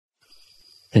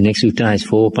The next sutta is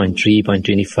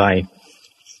 4.3.25.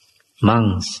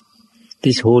 Monks,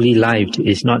 this holy life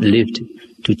is not lived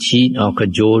to cheat or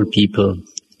cajole people.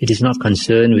 It is not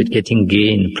concerned with getting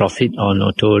gain, profit or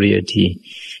notoriety.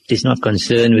 It is not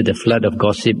concerned with the flood of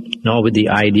gossip, nor with the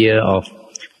idea of,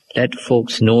 let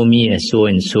folks know me as so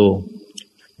and so.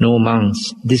 No,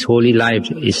 monks, this holy life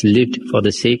is lived for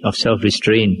the sake of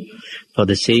self-restraint, for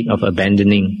the sake of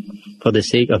abandoning, for the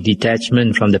sake of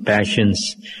detachment from the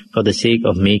passions, for the sake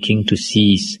of making to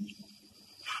cease.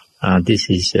 This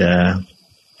is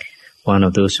one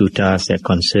of those suttas that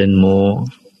concern more,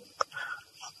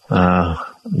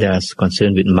 they are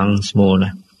concerned with monks more.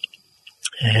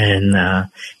 And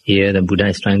here the Buddha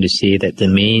is trying to say that the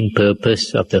main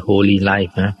purpose of the holy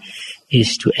life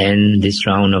is to end this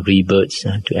round of rebirths,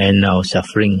 to end our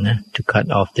suffering, to cut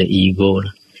off the ego.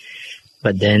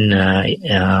 But then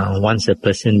once a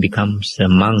person becomes a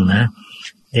monk,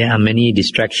 there are many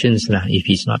distractions if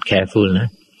he's not careful.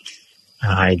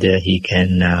 Either he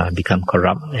can become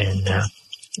corrupt and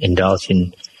indulge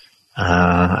in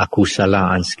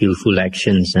akusala, unskillful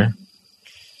actions,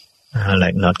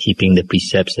 like not keeping the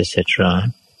precepts,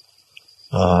 etc.,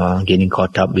 or getting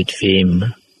caught up with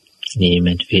fame, name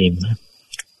and fame.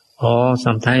 Or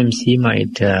sometimes he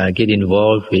might get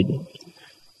involved with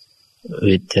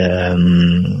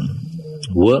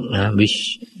work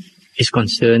which is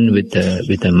concerned with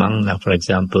the monk, for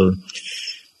example,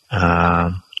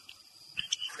 trying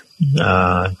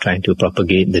to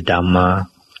propagate the Dhamma,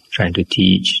 trying to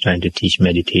teach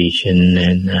meditation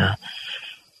and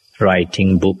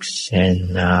writing books,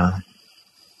 and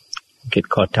get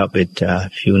caught up with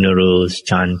funerals,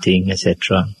 chanting,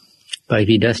 etc. But if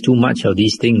he does too much of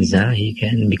these things, he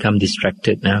can become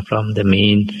distracted from the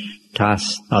main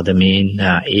task or the main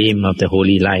aim of the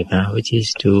holy life, which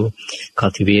is to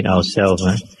cultivate ourselves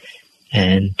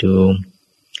and to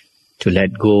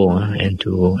let go and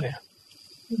to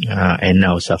end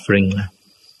our suffering.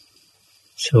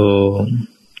 So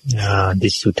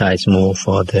this sutta is more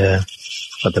for the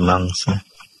monks.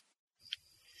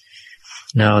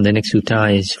 Now the next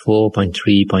sutta is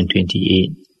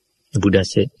 4.3.28. The Buddha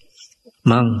said,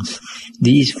 monks,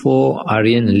 these 4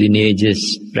 Aryan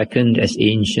lineages, reckoned as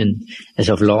ancient, as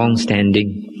of long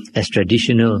standing, as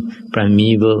traditional,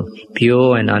 primeval,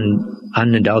 pure and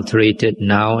unadulterated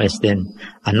now as then,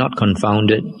 are not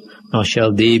confounded, nor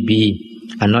shall they be,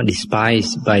 are not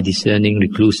despised by discerning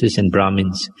recluses and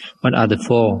Brahmins. What are the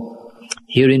 4?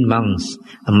 Herein, monks,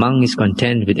 a monk is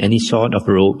content with any sort of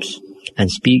robes, and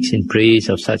speaks in praise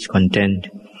of such content.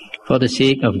 For the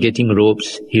sake of getting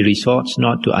robes, he resorts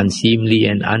not to unseemly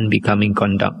and unbecoming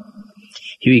conduct.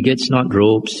 If he gets not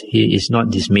robes, he is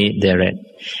not dismayed thereat.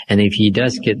 And if he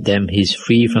does get them, he is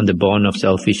free from the bond of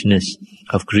selfishness,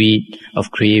 of greed,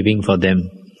 of craving for them.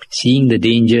 Seeing the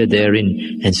danger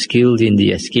therein, and skilled in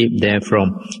the escape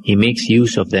therefrom, he makes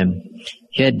use of them.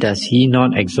 Yet does he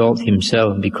not exalt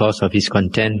himself because of his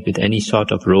content with any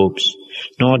sort of robes,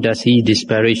 nor does he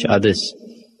disparage others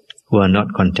who are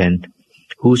not content.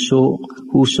 Whoso,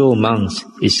 monks,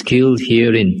 is skilled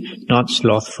herein, not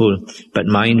slothful, but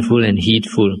mindful and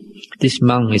heedful. This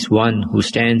monk is one who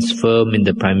stands firm in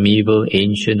the primeval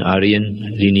ancient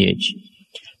Aryan lineage.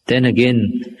 Then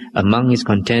again, a monk is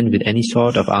content with any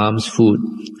sort of alms food,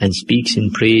 and speaks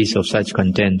in praise of such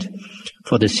content.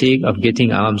 For the sake of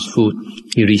getting alms food,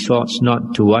 he resorts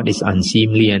not to what is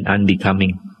unseemly and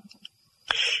unbecoming.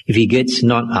 If he gets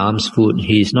not alms food,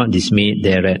 he is not dismayed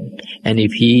thereat. And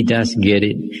if he does get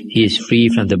it, he is free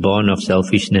from the bond of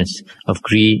selfishness, of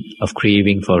greed, of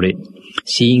craving for it.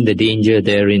 Seeing the danger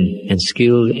therein, and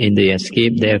skilled in the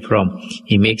escape therefrom,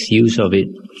 he makes use of it.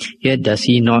 Yet does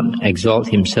he not exalt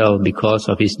himself because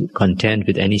of his content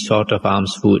with any sort of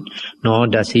alms food, nor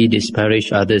does he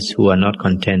disparage others who are not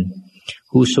content.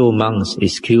 Whoso, monks,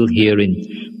 is skilled herein,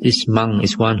 this monk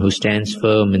is one who stands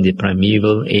firm in the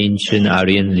primeval ancient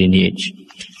Aryan lineage.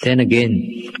 Then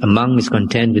again, a monk is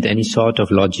content with any sort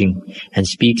of lodging, and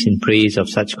speaks in praise of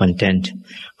such content.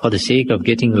 For the sake of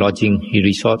getting lodging, he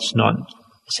resorts not,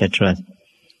 etc.,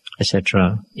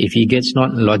 etc. If he gets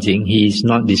not lodging, he is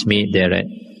not dismayed thereat.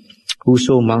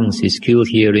 Whoso, monks, is skilled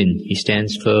herein, he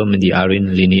stands firm in the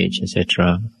Aryan lineage,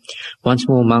 etc. Once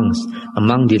more, monks, a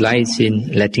monk delights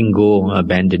in letting go,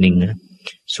 abandoning.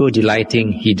 So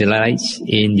delighting, he delights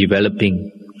in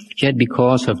developing. Yet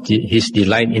because of his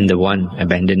delight in the one,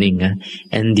 abandoning,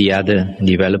 and the other,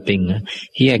 developing,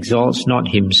 he exalts not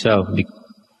himself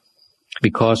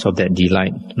because of that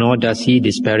delight, nor does he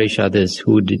disparage others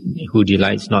who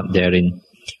delights not therein.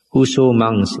 Whoso,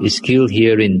 monks, is skilled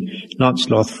herein, not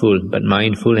slothful, but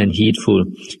mindful and heedful,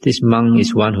 this monk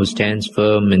is one who stands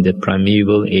firm in the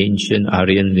primeval ancient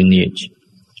Aryan lineage.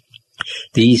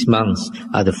 These monks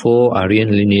are the 4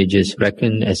 Aryan lineages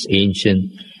reckoned as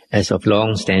ancient, as of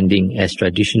long standing, as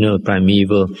traditional,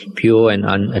 primeval, pure and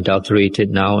unadulterated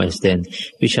now as then,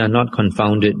 which are not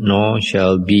confounded nor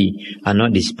shall be, are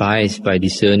not despised by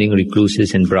discerning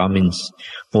recluses and Brahmins.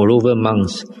 Moreover,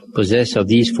 monks, possessed of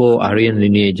these 4 Aryan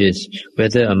lineages,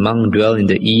 whether a monk dwell in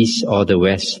the east or the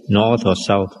west, north or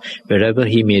south, wherever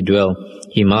he may dwell,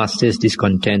 he masters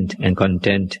discontent and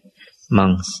content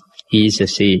monks. He is a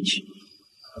sage.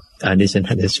 This is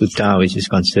another sutta which is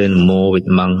concerned more with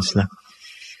monks,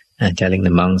 telling the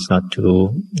monks not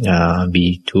to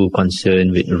be too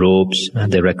concerned with robes,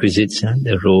 the requisites,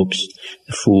 the robes,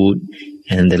 the food,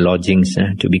 and the lodgings,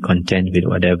 to be content with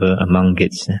whatever a monk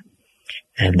gets.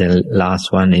 And the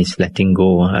last one is letting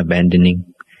go,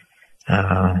 abandoning,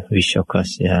 which of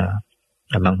course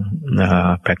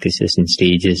among practices in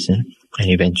stages, and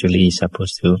eventually is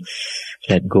supposed to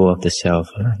let go of the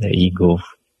self, the ego.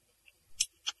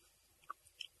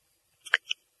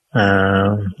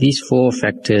 These 4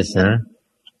 factors,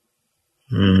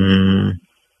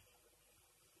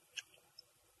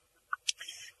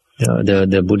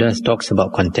 the Buddha talks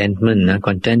about contentment.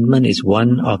 Contentment is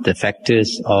one of the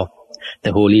factors of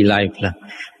the holy life.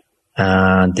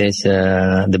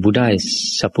 The Buddha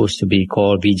is supposed to be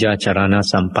called Vijja Charana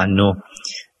Sampanno,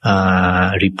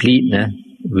 replete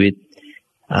with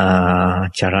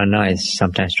charana is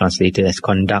sometimes translated as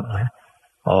conduct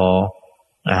or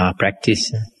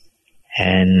practice,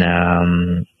 and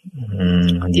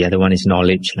the other one is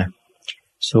knowledge.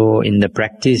 So in the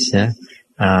practice,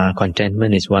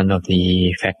 contentment is one of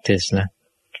the factors,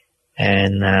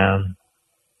 and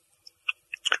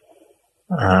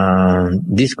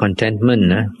this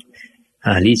contentment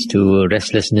leads to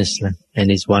restlessness,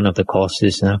 and is one of the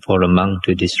causes for a monk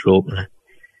to disrobe.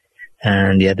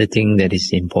 And the other thing that is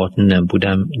important,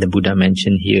 the Buddha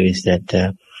mentioned here, is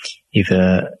that if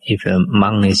a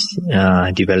monk is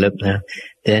developed,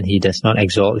 then he does not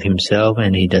exalt himself,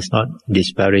 and he does not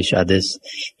disparage others,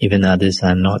 even others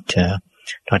are not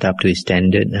up to his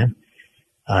standard,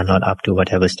 are not up to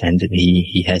whatever standard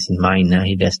he has in mind.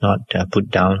 He does not put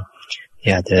down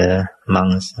the other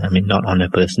monks, not on a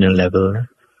personal level.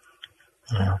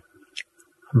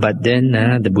 But then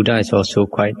the Buddha is also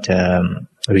quite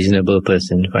reasonable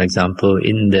person. For example,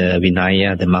 in the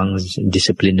Vinaya, the monk's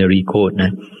disciplinary code,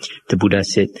 the Buddha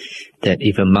said that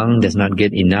if a monk does not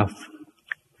get enough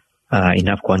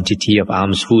quantity of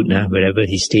alms food, wherever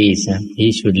he stays,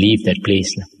 he should leave that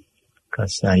place,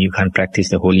 because you can't practice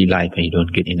the holy life and you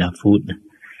don't get enough food.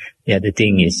 The other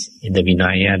thing is, in the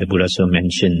Vinaya, the Buddha also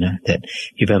mentioned that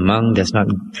if a monk does not,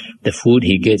 the food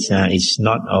he gets is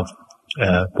not of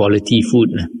quality food,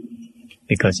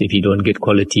 because if you don't get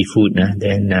quality food,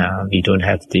 then we don't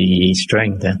have the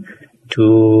strength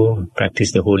to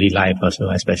practice the holy life also,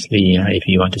 especially if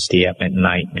you want to stay up at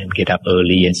night and get up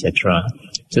early, etc.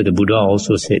 So the Buddha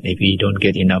also said if we don't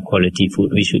get enough quality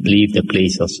food, we should leave the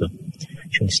place also,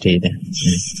 shouldn't stay there.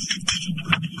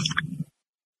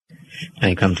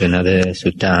 I come to another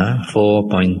sutta,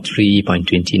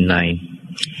 4.3.29.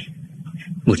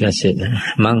 Buddha said,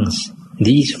 monks,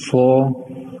 these 4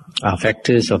 are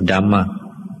factors of Dhamma,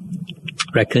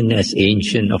 reckoned as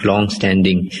ancient, of long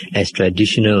standing, as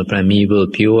traditional, primeval,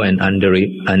 pure and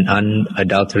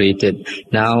unadulterated,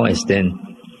 now as then,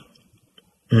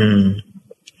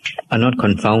 are not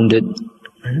confounded,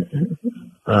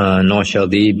 nor shall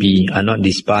they be, are not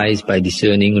despised by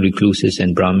discerning recluses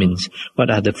and Brahmins.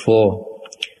 What are the 4?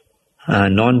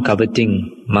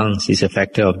 Non-coveting monks is a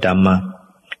factor of Dhamma.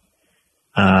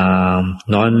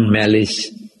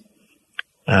 Non-malice,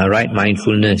 right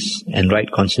mindfulness and right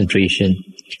concentration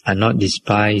are not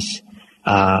despised,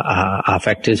 are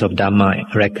factors of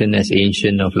Dhamma, reckoned as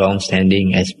ancient, of long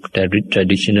standing, as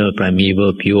traditional,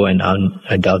 primeval, pure and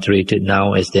unadulterated,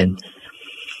 now as then,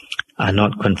 are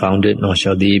not confounded, nor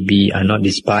shall they be, are not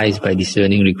despised by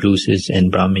discerning recluses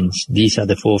and Brahmins. These are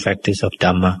the 4 factors of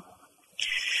Dhamma.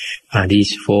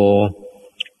 These 4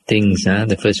 things,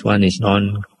 the first one is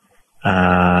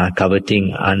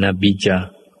non-coveting,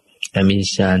 anabhijja. That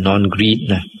means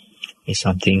non-greed is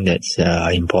something that's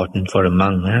important for a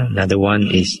monk. Another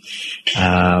one is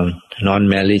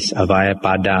non-malice,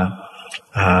 avyapada.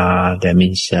 That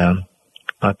means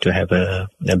not to have a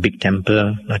big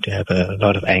temper, not to have a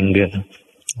lot of anger.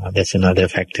 That's another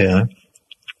factor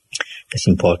that's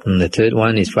important. The third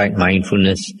one is right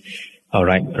mindfulness, or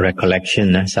right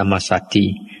recollection,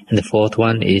 samasati. And the fourth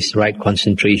one is right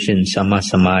concentration,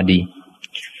 sammasamadhi.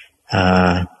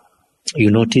 You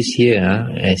notice here,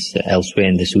 as elsewhere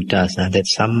in the suttas, that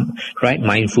some right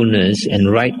mindfulness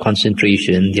and right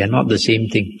concentration, they are not the same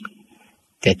thing.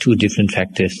 They're two different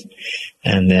factors.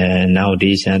 And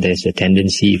nowadays there's a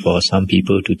tendency for some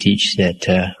people to teach that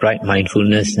right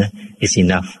mindfulness is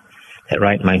enough. That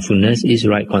right mindfulness is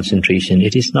right concentration.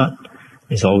 It is not.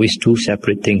 There's always two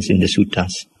separate things in the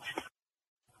suttas.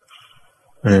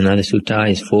 And another sutta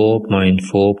is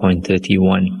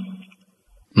 4.4.31.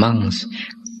 Monks,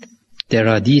 there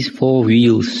are these four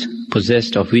wheels,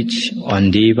 possessed of which on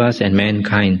devas and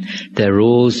mankind there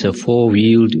rolls a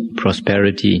four-wheeled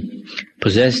prosperity,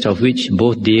 possessed of which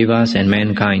both devas and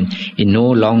mankind in no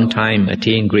long time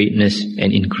attain greatness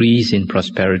and increase in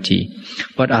prosperity.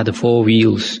 What are the four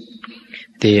wheels?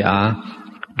 They are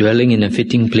dwelling in a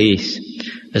fitting place,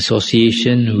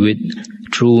 association with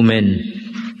true men,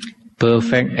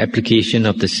 perfect application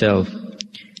of the self,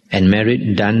 and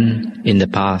merit done in the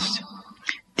past.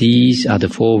 These are the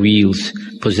four wheels,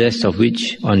 possessed of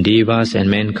which on devas and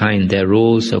mankind there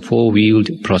rolls a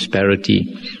four-wheeled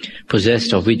prosperity,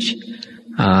 possessed of which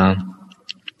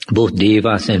both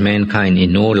devas and mankind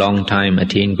in no long time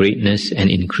attain greatness and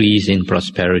increase in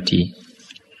prosperity.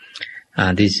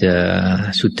 This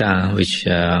sutta, which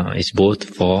is both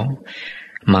for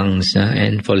monks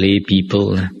and for lay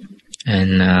people.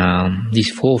 And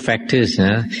these four factors,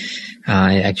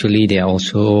 actually they are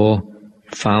also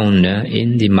found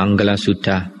in the Mangala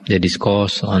Sutta, the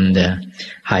discourse on the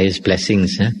highest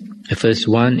blessings. The first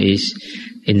one is,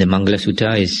 in the Mangala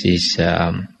Sutta, is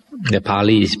the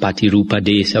Pali is Patirupa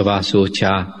Desava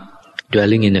Socha,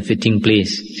 dwelling in a fitting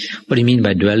place. What do you mean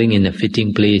by dwelling in a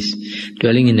fitting place?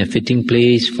 Dwelling in a fitting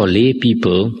place for lay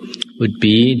people would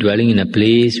be dwelling in a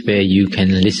place where you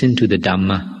can listen to the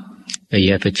Dhamma, where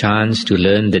you have a chance to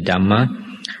learn the Dhamma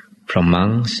from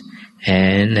monks,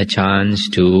 and a chance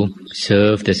to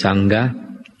serve the Sangha,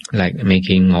 like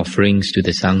making offerings to the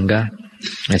Sangha,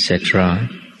 etc.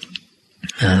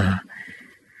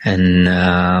 And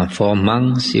for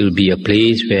monks, it will be a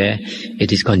place where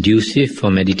it is conducive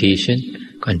for meditation,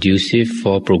 conducive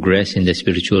for progress in the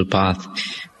spiritual path,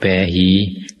 where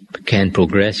he can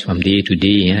progress from day to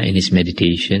day in his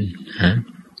meditation.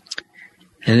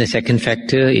 And the second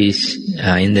factor is,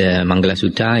 in the Mangala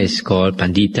Sutta, is called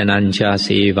Panditanancha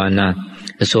Sevana,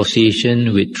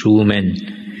 association with true men.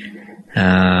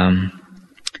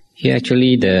 Here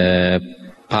actually the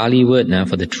Pali word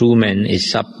for the true men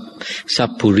is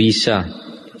Sappurisa.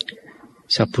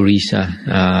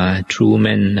 Sappurisa, true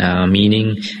men,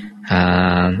 meaning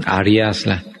Aryas,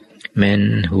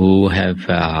 men who have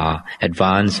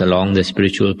advanced along the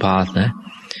spiritual path.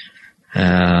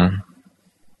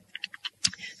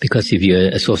 Because if you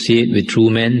associate with true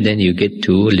men, then you get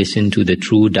to listen to the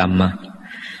true Dhamma.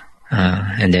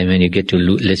 And then when you get to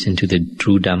listen to the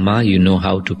true Dhamma, you know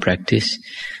how to practice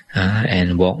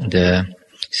and walk the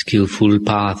skillful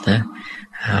path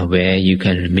where you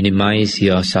can minimize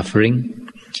your suffering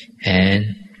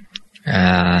and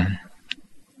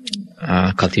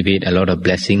cultivate a lot of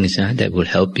blessings that will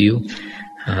help you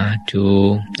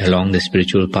along the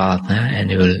spiritual path,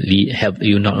 and it will help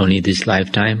you not only this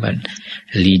lifetime but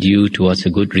lead you towards a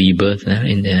good rebirth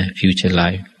in the future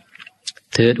life.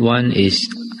 Third one is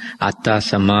Atta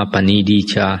Sama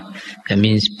Panidicha. That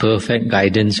means perfect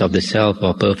guidance of the self,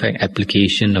 or perfect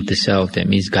application of the self. That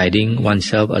means guiding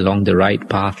oneself along the right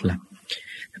path, the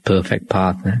perfect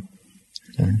path.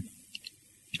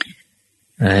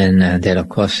 And that of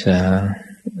course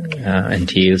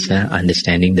entails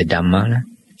understanding the Dhamma,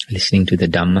 listening to the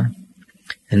Dhamma.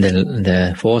 And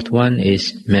the fourth one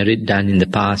is merit done in the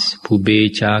past,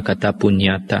 Pubecha Kata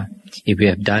Punyata. If we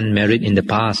have done merit in the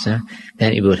past,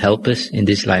 then it will help us in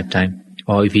this lifetime.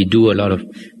 Or if we do a lot of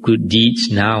good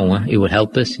deeds now, it will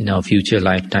help us in our future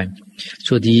lifetime.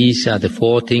 So these are the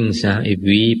four things. If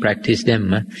we practice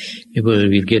them,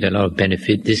 we'll get a lot of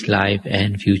benefit this life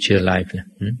and future life.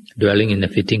 Dwelling in a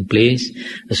fitting place,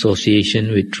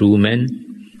 association with true men,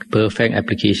 perfect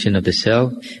application of the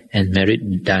self, and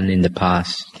merit done in the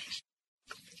past.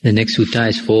 The next sutta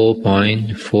is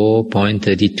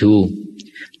 4.4.32.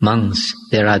 Monks,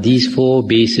 there are these four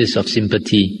bases of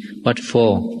sympathy. What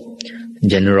for?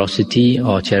 Generosity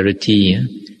or charity,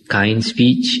 kind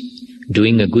speech,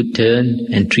 doing a good turn,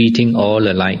 and treating all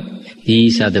alike.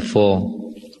 These are the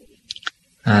four.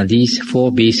 These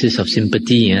four bases of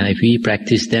sympathy, if we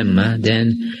practice them,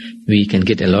 then we can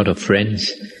get a lot of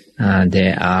friends.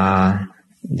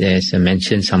 There's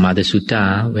mentioned some other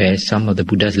sutta where some of the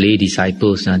Buddha's lay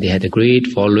disciples, they had a great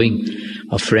following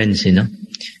of friends,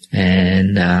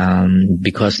 and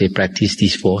because they practice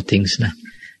these four things.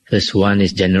 First one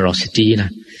is generosity.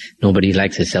 Nobody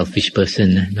likes a selfish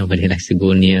person. Nobody likes to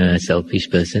go near a selfish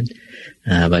person.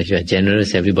 But if you are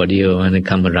generous, everybody will want to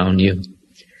come around you.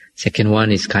 Second one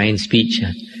is kind speech.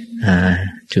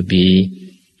 To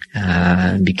be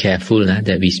be careful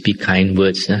that we speak kind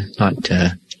words, not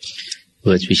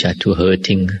words which are too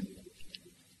hurting.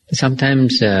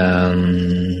 Sometimes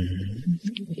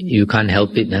you can't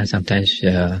help it. Sometimes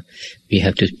we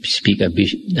have to speak a bit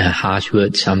harsh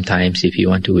words sometimes if you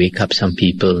want to wake up some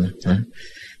people.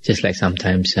 Just like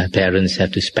sometimes parents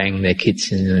have to spank their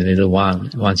kids in a little while,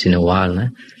 once in a while,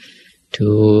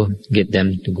 to get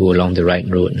them to go along the right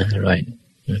road, right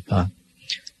path.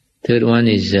 Third one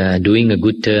is doing a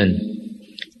good turn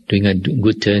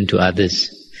to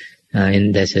others.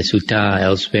 And there's a sutta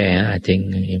elsewhere, I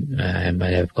think I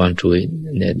might have gone through it.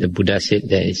 The Buddha said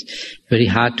that it's very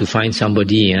hard to find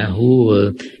somebody who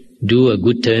will do a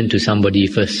good turn to somebody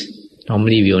first.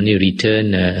 Normally we only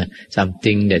return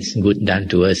something that's good done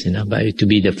to us, but to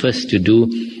be the first to do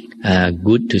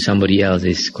good to somebody else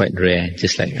is quite rare.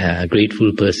 Just like a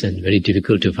grateful person, very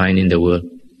difficult to find in the world.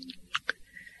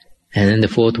 And then the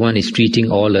fourth one is treating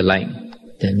all alike.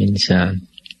 That means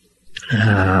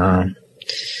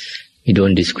we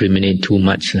don't discriminate too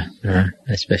much,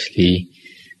 especially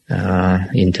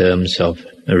in terms of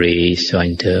race or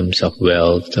in terms of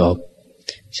wealth or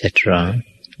etc.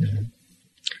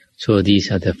 So these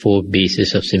are the four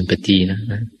bases of sympathy.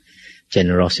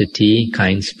 Generosity,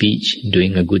 kind speech,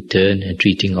 doing a good turn, and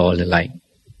treating all alike.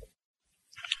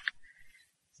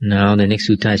 Now the next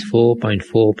sutta is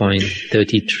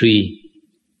 4.4.33.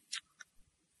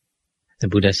 The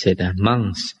Buddha said,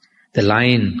 monks, the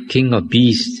lion, king of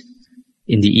beasts,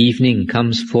 in the evening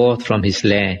comes forth from his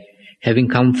lair. Having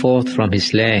come forth from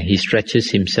his lair, he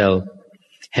stretches himself.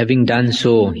 Having done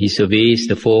so, he surveys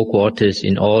the four quarters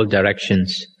in all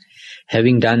directions.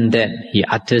 Having done that, he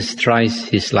utters thrice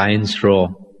his lion's roar.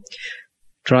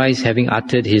 Thrice having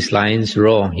uttered his lion's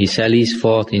roar, he sallies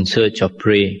forth in search of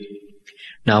prey.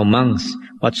 Now monks,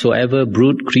 whatsoever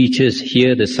brute creatures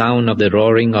hear the sound of the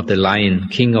roaring of the lion,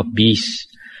 king of beasts,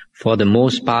 for the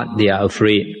most part they are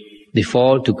afraid. They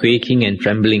fall to quaking and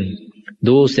trembling.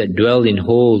 Those that dwell in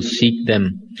holes seek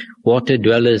them. Water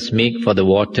dwellers make for the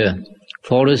water.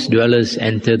 Forest dwellers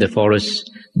enter the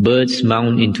forest. Birds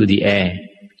mount into the air.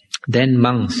 Then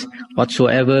monks,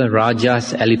 whatsoever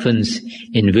Raja's elephants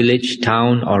in village,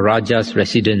 town or Raja's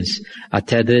residence are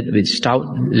tethered with stout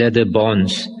leather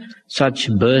bonds, such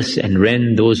burst and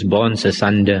rend those bonds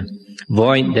asunder,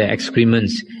 void their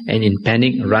excrements, and in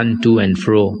panic run to and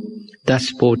fro.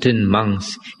 Thus potent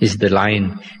monks is the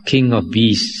lion, king of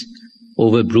beasts,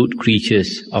 over brute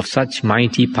creatures. Of such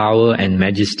mighty power and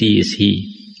majesty is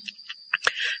he.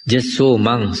 Just so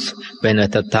monks, when a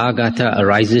Tathagata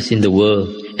arises in the world,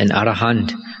 an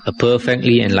Arahant, a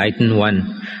perfectly enlightened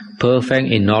one, perfect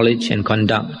in knowledge and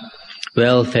conduct,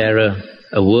 well-farer,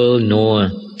 a world-knower,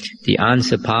 the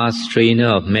unsurpassed trainer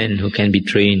of men who can be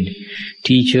trained,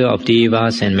 teacher of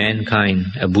devas and mankind,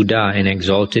 a Buddha, an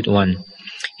exalted one.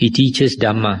 He teaches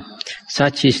Dhamma.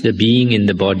 Such is the being in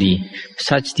the body,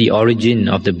 such the origin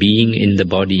of the being in the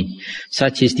body,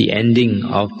 such is the ending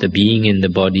of the being in the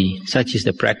body, such is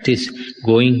the practice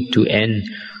going to end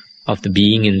of the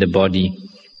being in the body.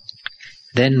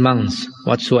 Then monks,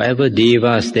 whatsoever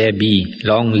devas there be,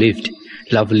 long-lived,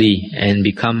 lovely, and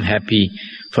become happy,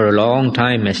 for a long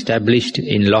time established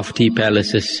in lofty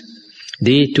palaces,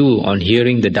 they too, on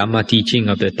hearing the Dhamma teaching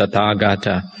of the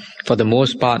Tathagata, for the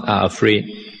most part are afraid.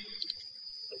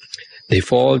 They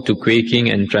fall to quaking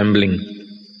and trembling,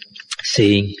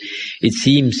 saying, "It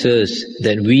seems, sirs,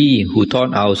 that we who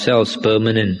thought ourselves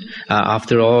permanent are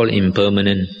after all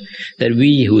impermanent, that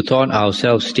we who thought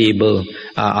ourselves stable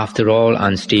are after all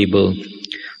unstable.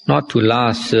 Not to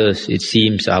last, sirs, it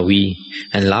seems, are we,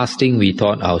 and lasting we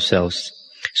thought ourselves.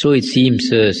 So it seems,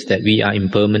 sirs, that we are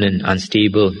impermanent,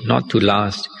 unstable, not to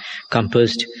last,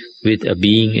 compassed with a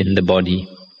being in the body.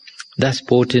 Thus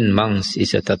potent monks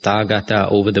is a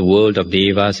Tathagata over the world of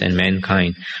devas and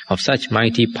mankind. Of such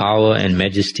mighty power and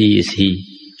majesty is he."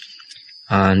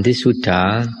 And this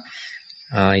sutta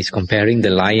is comparing the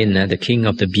lion, the king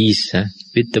of the beasts,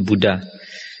 with the Buddha.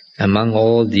 Among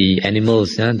all the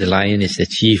animals, the lion is the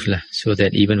chief, so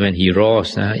that even when he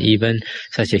roars, even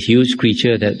such a huge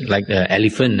creature that like the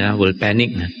elephant will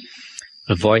panic,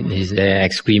 avoid their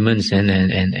excrements and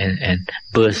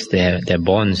burst their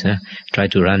bonds, try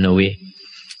to run away.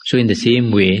 So in the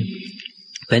same way,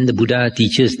 when the Buddha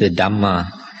teaches the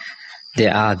Dhamma,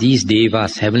 there are these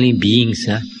devas, heavenly beings,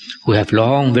 who have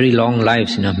long, very long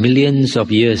lives, millions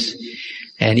of years.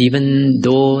 And even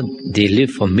though they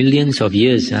live for millions of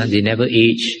years, they never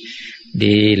age.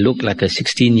 They look like a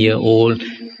 16-year-old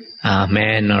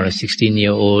man or a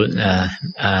 16-year-old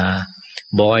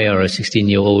boy or a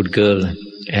 16-year-old girl.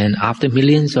 And after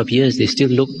millions of years, they still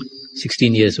look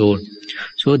 16 years old.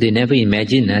 So they never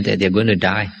imagine that they're going to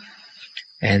die.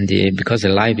 And because the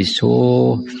life is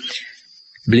so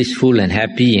blissful and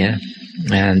happy,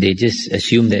 and they just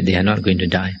assume that they are not going to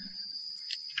die.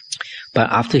 But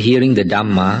after hearing the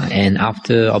Dhamma and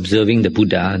after observing the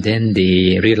Buddha, then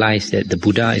they realize that the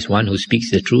Buddha is one who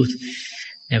speaks the truth,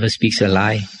 never speaks a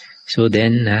lie. So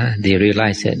then they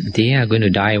realize that they are going to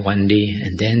die one day,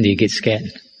 and then they get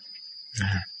scared.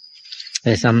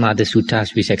 There's some other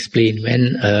suttas which explain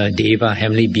when a deva,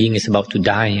 heavenly being, is about to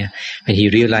die, when he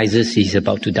realizes he's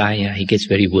about to die, he gets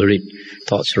very worried.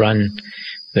 Thoughts run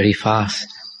very fast,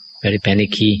 very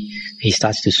panicky. He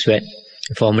starts to sweat.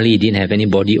 Formerly he didn't have any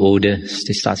body odor.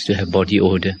 He starts to have body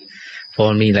odor.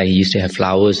 Formerly, like, he used to have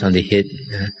flowers on the head.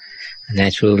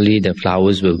 Naturally, the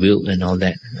flowers will wilt and all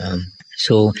that.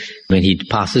 So when he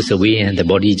passes away, the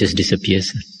body just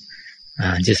disappears.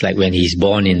 Just like when he's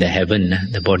born in the heaven,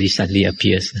 the body suddenly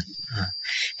appears.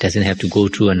 Doesn't have to go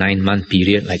through a 9-month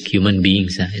period like human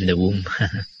beings in the womb.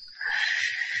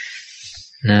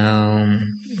 Now,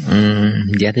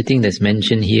 the other thing that's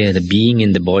mentioned here, the being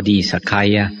in the body,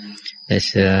 Sakaya.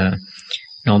 There's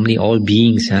normally all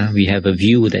beings, we have a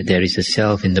view that there is a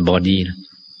self in the body.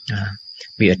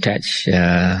 We attach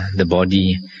the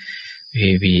body.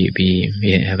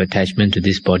 We have attachment to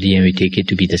this body, and we take it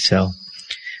to be the self.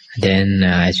 Then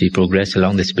as we progress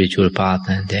along the spiritual path,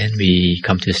 then we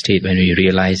come to a state when we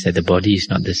realize that the body is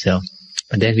not the self.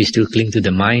 But then we still cling to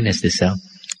the mind as the self.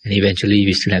 And eventually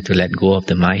we still have to let go of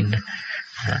the mind.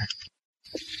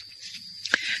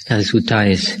 Now the sutta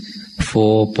is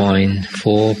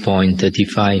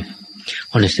 4.4.35.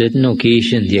 On a certain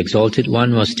occasion, the Exalted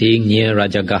One was staying near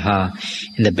Rajagaha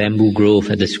in the bamboo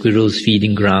grove at the squirrels'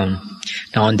 feeding ground.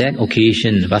 Now on that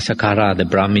occasion, Vasakara, the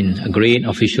Brahmin, a great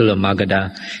official of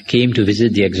Magadha, came to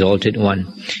visit the Exalted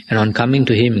One, and on coming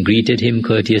to him, greeted him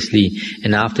courteously,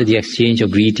 and after the exchange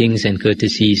of greetings and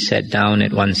courtesies, sat down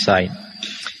at one side.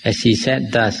 As he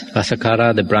sat thus,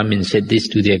 Vasakara, the Brahmin, said this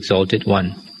to the Exalted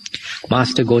One: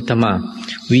 Master Gotama,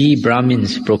 we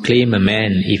Brahmins proclaim a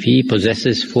man, if he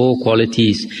possesses 4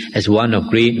 qualities, as one of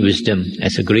great wisdom,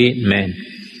 as a great man.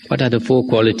 What are the 4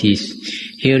 qualities?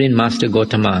 Herein, Master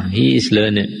Gotama, he is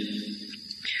learned.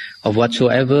 Of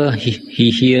whatsoever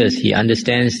he hears, he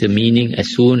understands the meaning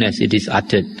as soon as it is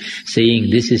uttered, saying,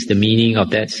 this is the meaning of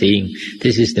that saying,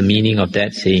 this is the meaning of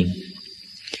that saying.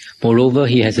 Moreover,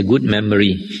 he has a good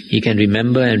memory. He can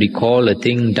remember and recall a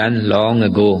thing done long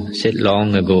ago, said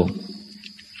long ago.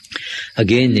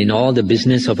 Again, in all the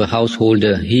business of a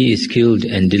householder, he is skilled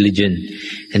and diligent,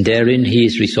 and therein he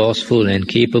is resourceful and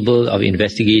capable of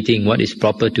investigating what is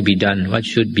proper to be done, what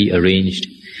should be arranged.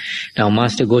 Now,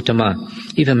 Master Gotama,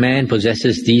 if a man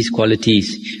possesses these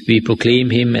qualities, we proclaim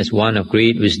him as one of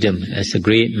great wisdom, as a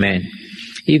great man.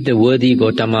 If the worthy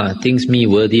Gotama thinks me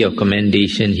worthy of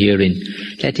commendation herein,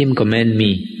 let him commend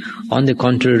me. On the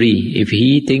contrary, if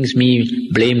he thinks me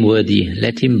blameworthy,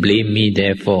 let him blame me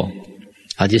therefore.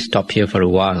 I'll just stop here for a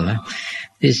while.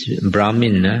 This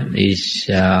Brahmin is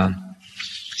a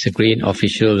great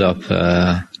official of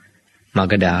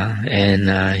Magadha,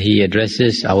 and he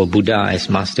addresses our Buddha as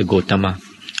Master Gotama,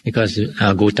 because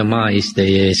Gotama is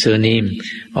the surname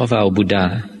of our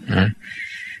Buddha.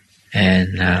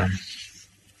 And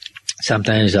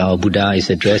sometimes our Buddha is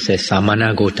addressed as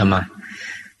Samana Gotama.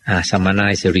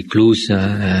 Samana is a recluse,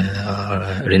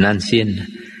 renunciant.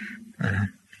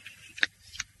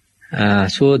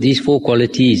 So these 4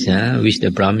 qualities, which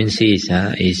the Brahmin says,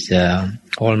 is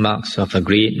hallmarks of a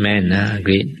great man,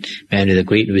 with a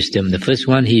great wisdom. The first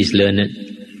one, he is learned.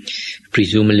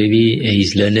 Presumably, he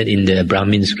is learned in the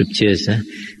Brahmin scriptures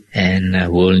and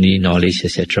worldly knowledge,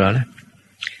 etc.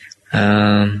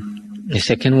 The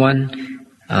second one,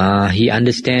 he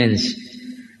understands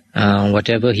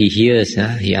whatever he hears.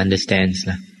 He understands.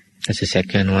 That's the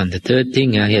second one. The third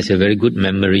thing, he has a very good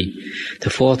memory.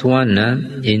 The fourth one,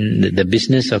 in the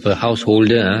business of a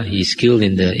householder, he is skilled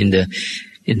in the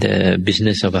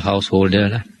business of a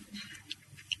householder.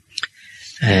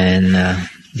 And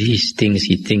these things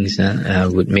he thinks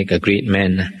would make a great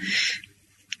man.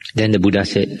 Then the Buddha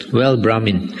said, well,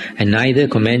 Brahmin, I neither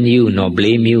commend you nor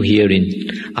blame you herein.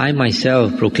 I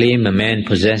myself proclaim a man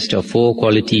possessed of 4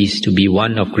 qualities to be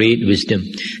one of great wisdom,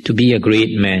 to be a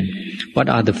great man. What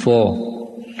are the 4?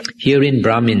 Herein,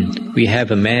 Brahmin, we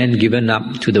have a man given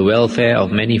up to the welfare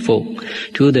of many folk,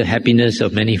 to the happiness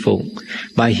of many folk.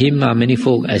 By him are many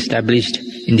folk established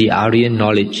in the Aryan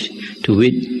knowledge, to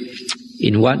wit,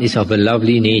 in what is of a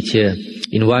lovely nature,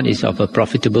 in what is of a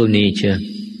profitable nature.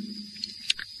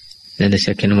 Then the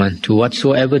second one, to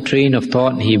whatsoever train of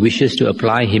thought he wishes to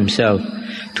apply himself,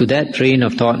 to that train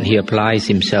of thought he applies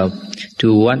himself.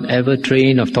 To whatever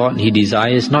train of thought he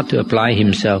desires not to apply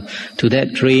himself, to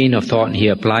that train of thought he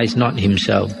applies not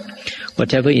himself.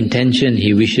 Whatever intention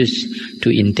he wishes to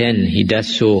intend, he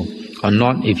does so, or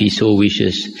not if he so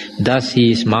wishes. Thus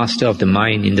he is master of the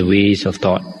mind in the ways of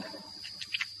thought.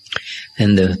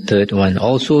 And the third one,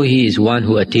 also he is one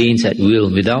who attains at will,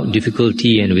 without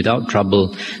difficulty and without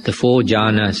trouble, the 4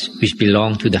 jhanas which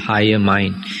belong to the higher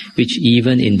mind, which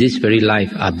even in this very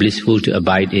life are blissful to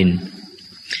abide in.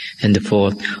 And the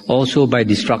fourth, also by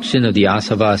destruction of the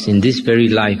asavas in this very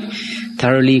life,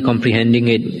 thoroughly comprehending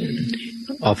it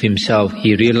of himself,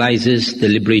 he realizes the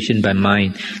liberation by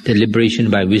mind, the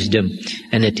liberation by wisdom,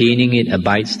 and attaining it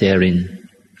abides therein.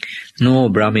 No,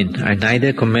 Brahmin, I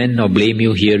neither commend nor blame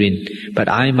you herein, but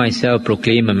I myself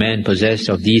proclaim a man possessed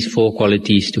of these 4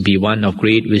 qualities to be one of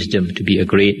great wisdom, to be a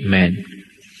great man.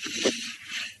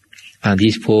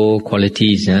 These 4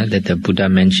 qualities that the Buddha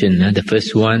mentioned. The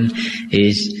first one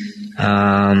is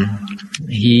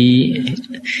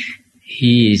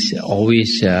he is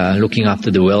always looking after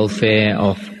the welfare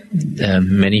of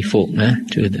many folk,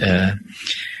 to the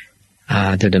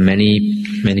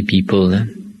many people.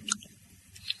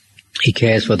 He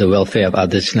cares for the welfare of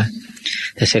others.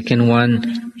 The second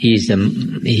one, he's a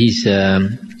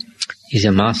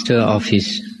master of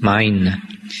his mind.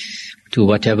 To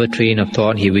whatever train of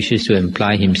thought he wishes to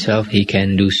apply himself, he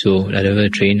can do so. Whatever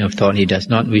train of thought he does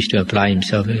not wish to apply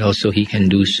himself, also he can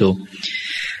do so.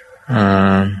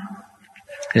 And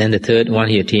then the third one,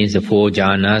 he attains the 4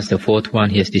 jhanas. The fourth one,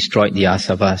 he has destroyed the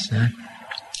asavas.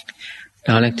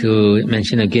 Now I'd like to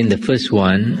mention again the first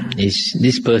one is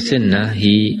this person,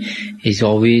 he is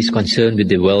always concerned with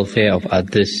the welfare of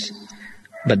others.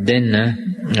 But then,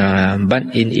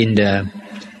 but in the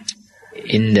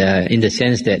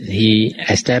sense that he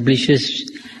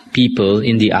establishes people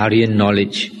in the Aryan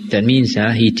knowledge. That means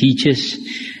he teaches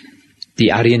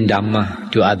the Aryan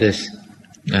Dhamma to others.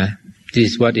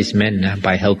 This is what is meant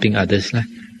by helping others.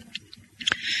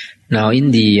 Now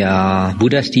in the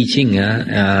Buddha's teaching,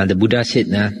 the Buddha said,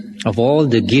 of all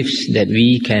the gifts that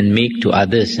we can make to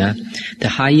others, the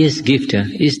highest gift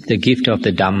is the gift of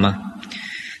the Dhamma,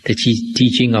 the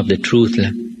teaching of the truth.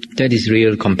 That is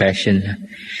real compassion.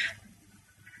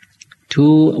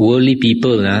 To worldly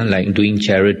people, like doing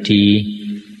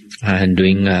charity,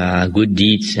 doing good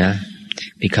deeds,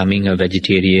 becoming a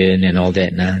vegetarian and all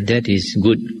that, that is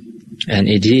good. And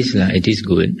it is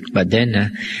good. But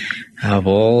then, of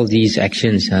all these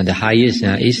actions, the highest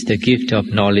is the gift of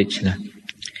knowledge.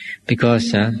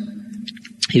 Because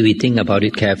if we think about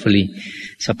it carefully,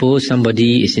 suppose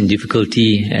somebody is in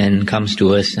difficulty and comes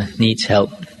to us, needs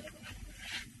help.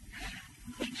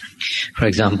 For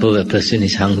example, a person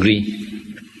is hungry.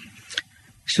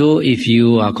 So if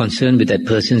you are concerned with that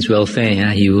person's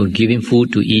welfare, you will give him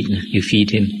food to eat, you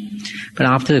feed him. But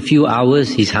after a few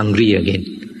hours, he's hungry again.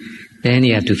 Then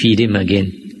you have to feed him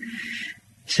again.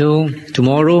 So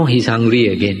tomorrow he's hungry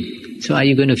again. So are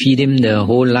you going to feed him the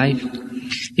whole life?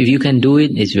 If you can do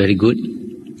it, it's very good.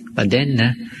 But then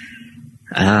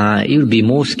it will be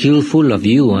more skillful of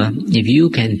you if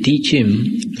you can teach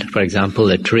him, for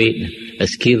example, a trade, a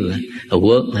skill, a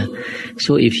work.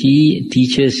 So if he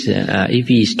teaches, if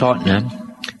he is taught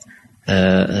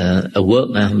a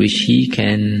work which he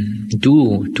can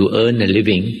do to earn a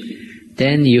living,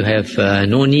 then you have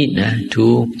no need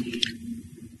to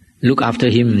look after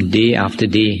him day after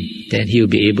day. Then he will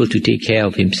be able to take care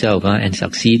of himself and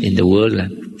succeed in the world.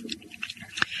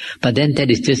 But then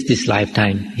that is just this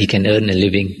lifetime. He can earn a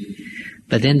living.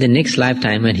 But then the next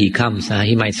lifetime when he comes,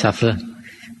 he might suffer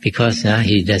because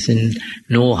he doesn't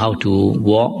know how to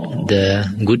walk the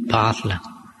good path,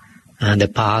 the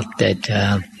path that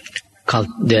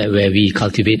where we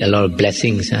cultivate a lot of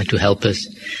blessings to help us.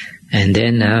 And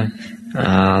then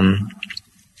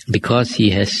because he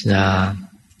has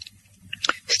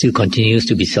still continues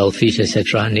to be selfish,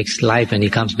 etc., next life when he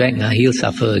comes back, he'll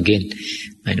suffer again,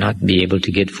 might not be able to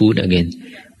get food again.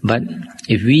 But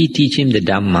if we teach him the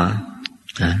Dhamma,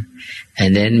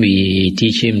 and then we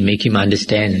teach him, make him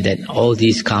understand that all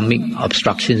these karmic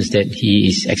obstructions that he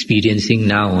is experiencing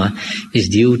now is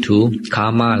due to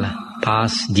karma,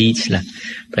 past deeds.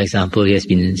 For example, he has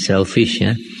been selfish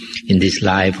in this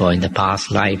life or in the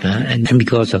past life, and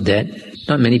because of that,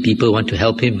 not many people want to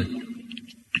help him.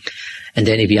 And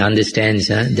then if he understands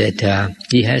that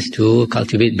he has to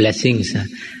cultivate blessings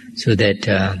so that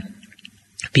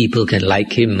people can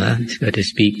like him, so to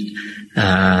speak,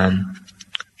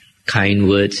 kind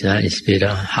words instead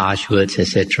of harsh words,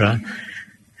 etc.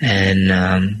 And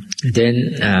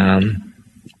then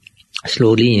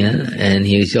slowly, and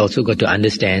he's also got to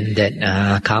understand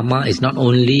that karma is not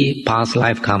only past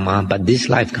life karma, but this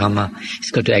life karma.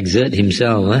 He's got to exert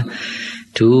himself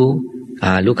to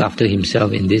look after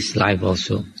himself in this life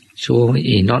also. So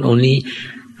he not only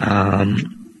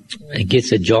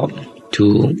gets a job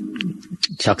to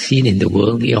succeed in the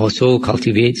world, he also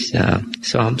cultivates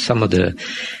some of the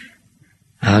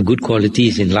good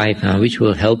qualities in life which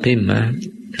will help him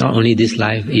not only this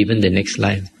life, even the next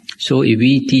life. So if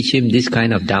we teach him this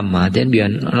kind of Dhamma, then we are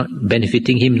not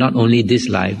benefiting him not only this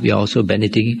life, we are also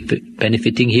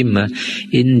benefiting him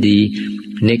in the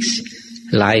next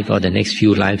life or the next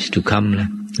few lives to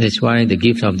come. That's why the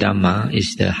gift of Dhamma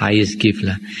is the highest gift.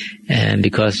 And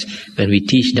because when we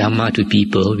teach Dhamma to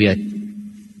people, we are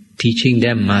teaching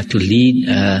them to lead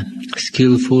a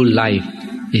skillful life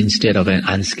instead of an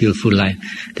unskillful life.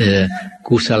 The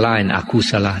kusala and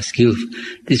akusala,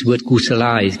 this word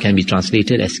kusala can be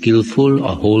translated as skillful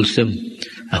or wholesome.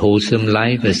 A wholesome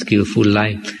life, a skillful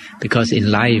life. Because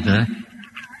in life,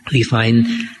 we find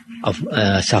of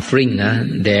suffering,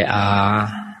 there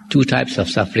are two types of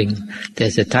suffering.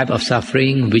 There's a type of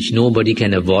suffering which nobody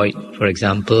can avoid. For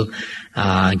example,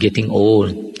 getting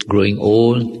old, growing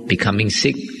old, becoming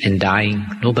sick and dying.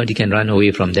 Nobody can run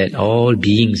away from that. All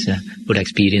beings would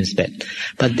experience that.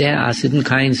 But there are certain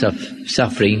kinds of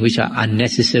suffering which are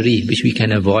unnecessary, which we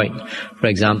can avoid. For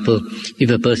example, if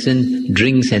a person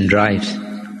drinks and drives,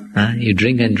 you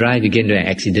drink and drive, you get into an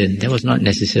accident. That was not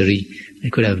necessary.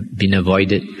 It could have been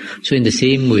avoided. So in the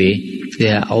same way,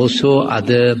 there are also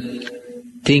other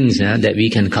things that we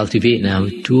can cultivate now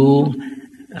to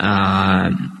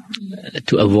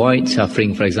avoid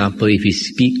suffering. For example, if we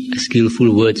speak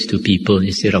skillful words to people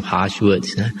instead of harsh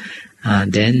words,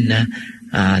 then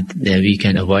we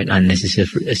can avoid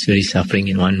unnecessary suffering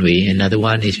in one way. Another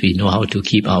one is we know how to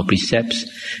keep our precepts.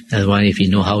 Another one, if we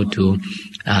know how to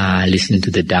listen to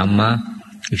the Dhamma,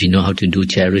 if you know how to do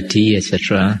charity,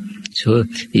 etc. So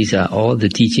these are all the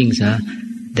teachings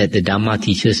that the Dhamma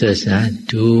teaches us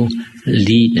to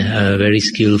lead a very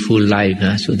skillful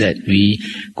life, so that we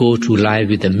go through life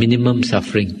with the minimum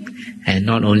suffering. And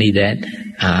not only that,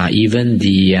 even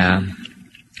the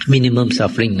minimum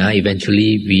suffering,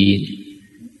 eventually we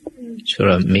sort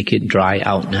of make it dry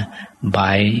out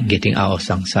by getting out of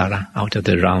samsara, out of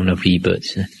the round of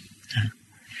rebirths.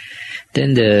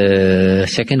 Then the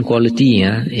second quality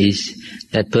is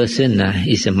that person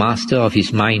is a master of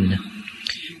his mind.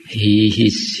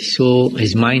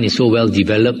 His mind is so well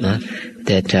developed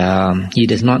that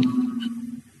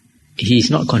he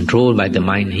is not controlled by the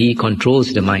mind. He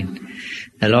controls the mind.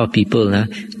 A lot of people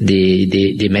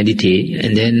they meditate,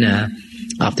 and then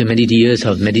after many years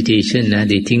of meditation,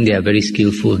 they think they are very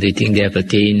skillful. They think they have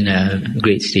attained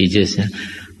great stages,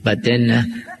 but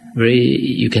then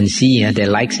you can see their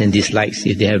likes and dislikes.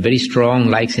 If they have very strong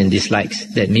likes and dislikes,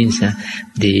 that means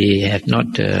they have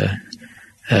not a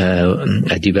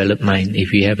developed mind.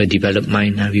 If we have a developed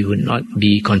mind, we would not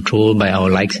be controlled by our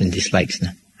likes and dislikes.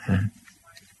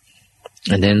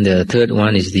 And then the third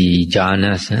one is the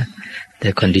jhanas,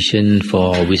 the condition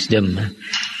for wisdom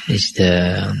is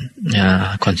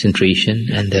the concentration,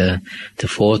 and the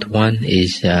fourth one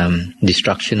is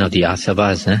destruction of the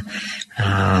asavas,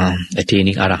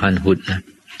 attaining arahanthood.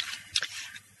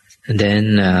 And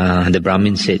then the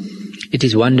Brahmin said, "It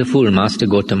is wonderful, Master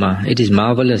Gotama. It is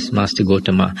marvelous, Master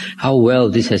Gotama. How well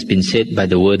this has been said by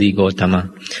the worthy Gotama.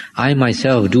 I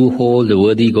myself do hold the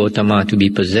worthy Gotama to be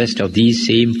possessed of these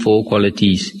same four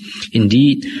qualities.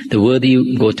 Indeed, the worthy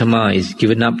Gotama is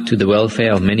given up to the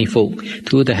welfare of many folk,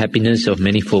 to the happiness of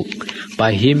many folk.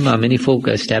 By him are many folk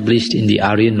established in the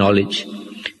Aryan knowledge,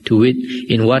 to wit,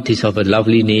 in what is of a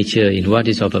lovely nature, in what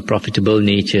is of a profitable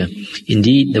nature.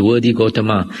 Indeed, the worthy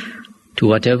Gotama, to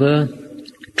whatever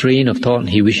train of thought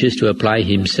he wishes to apply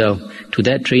himself, to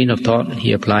that train of thought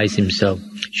he applies himself.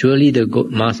 Surely the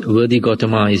worthy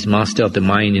Gotama is master of the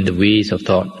mind in the ways of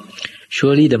thought.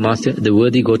 Surely the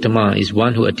worthy Gotama is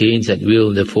one who attains at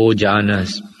will the four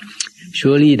jhanas.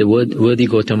 Surely the worthy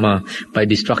Gotama, by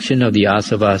destruction of the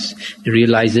asavas,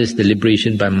 realizes the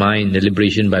liberation by mind, the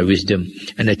liberation by wisdom,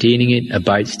 and attaining it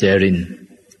abides therein."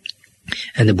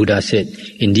 And the Buddha said,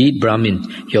 "Indeed, Brahmin,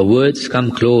 your words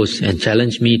come close and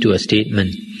challenge me to a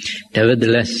statement.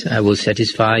 Nevertheless, I will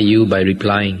satisfy you by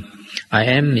replying. I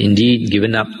am indeed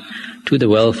given up to the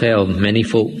welfare of many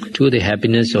folk, to the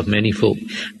happiness of many folk.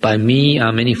 By me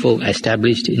are many folk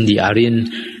established in the Aryan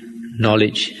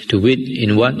knowledge, to wit,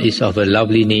 in what is of a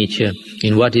lovely nature,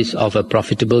 in what is of a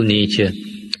profitable nature.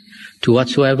 To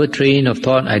whatsoever train of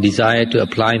thought I desire to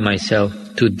apply myself,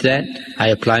 to that I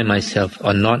apply myself,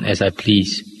 or not as I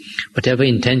please. Whatever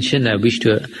intention I wish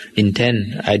to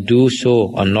intend, I do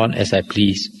so or not as I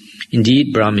please.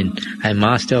 Indeed, Brahmin, I am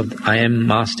master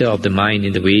of the mind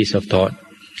in the ways of thought.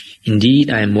 Indeed,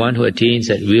 I am one who attains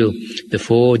at will the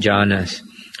 4 jhanas.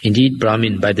 Indeed,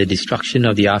 Brahmin, by the destruction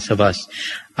of the asavas,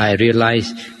 I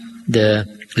realize the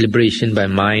liberation by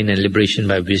mind and liberation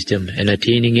by wisdom, and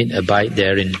attaining it, abide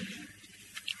therein.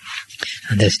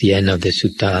 And that's the end of the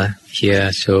sutta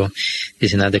here. So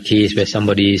there's another case where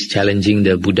somebody is challenging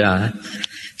the Buddha,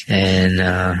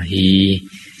 and he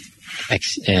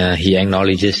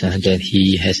acknowledges that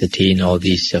he has attained all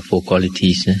these 4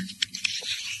 qualities.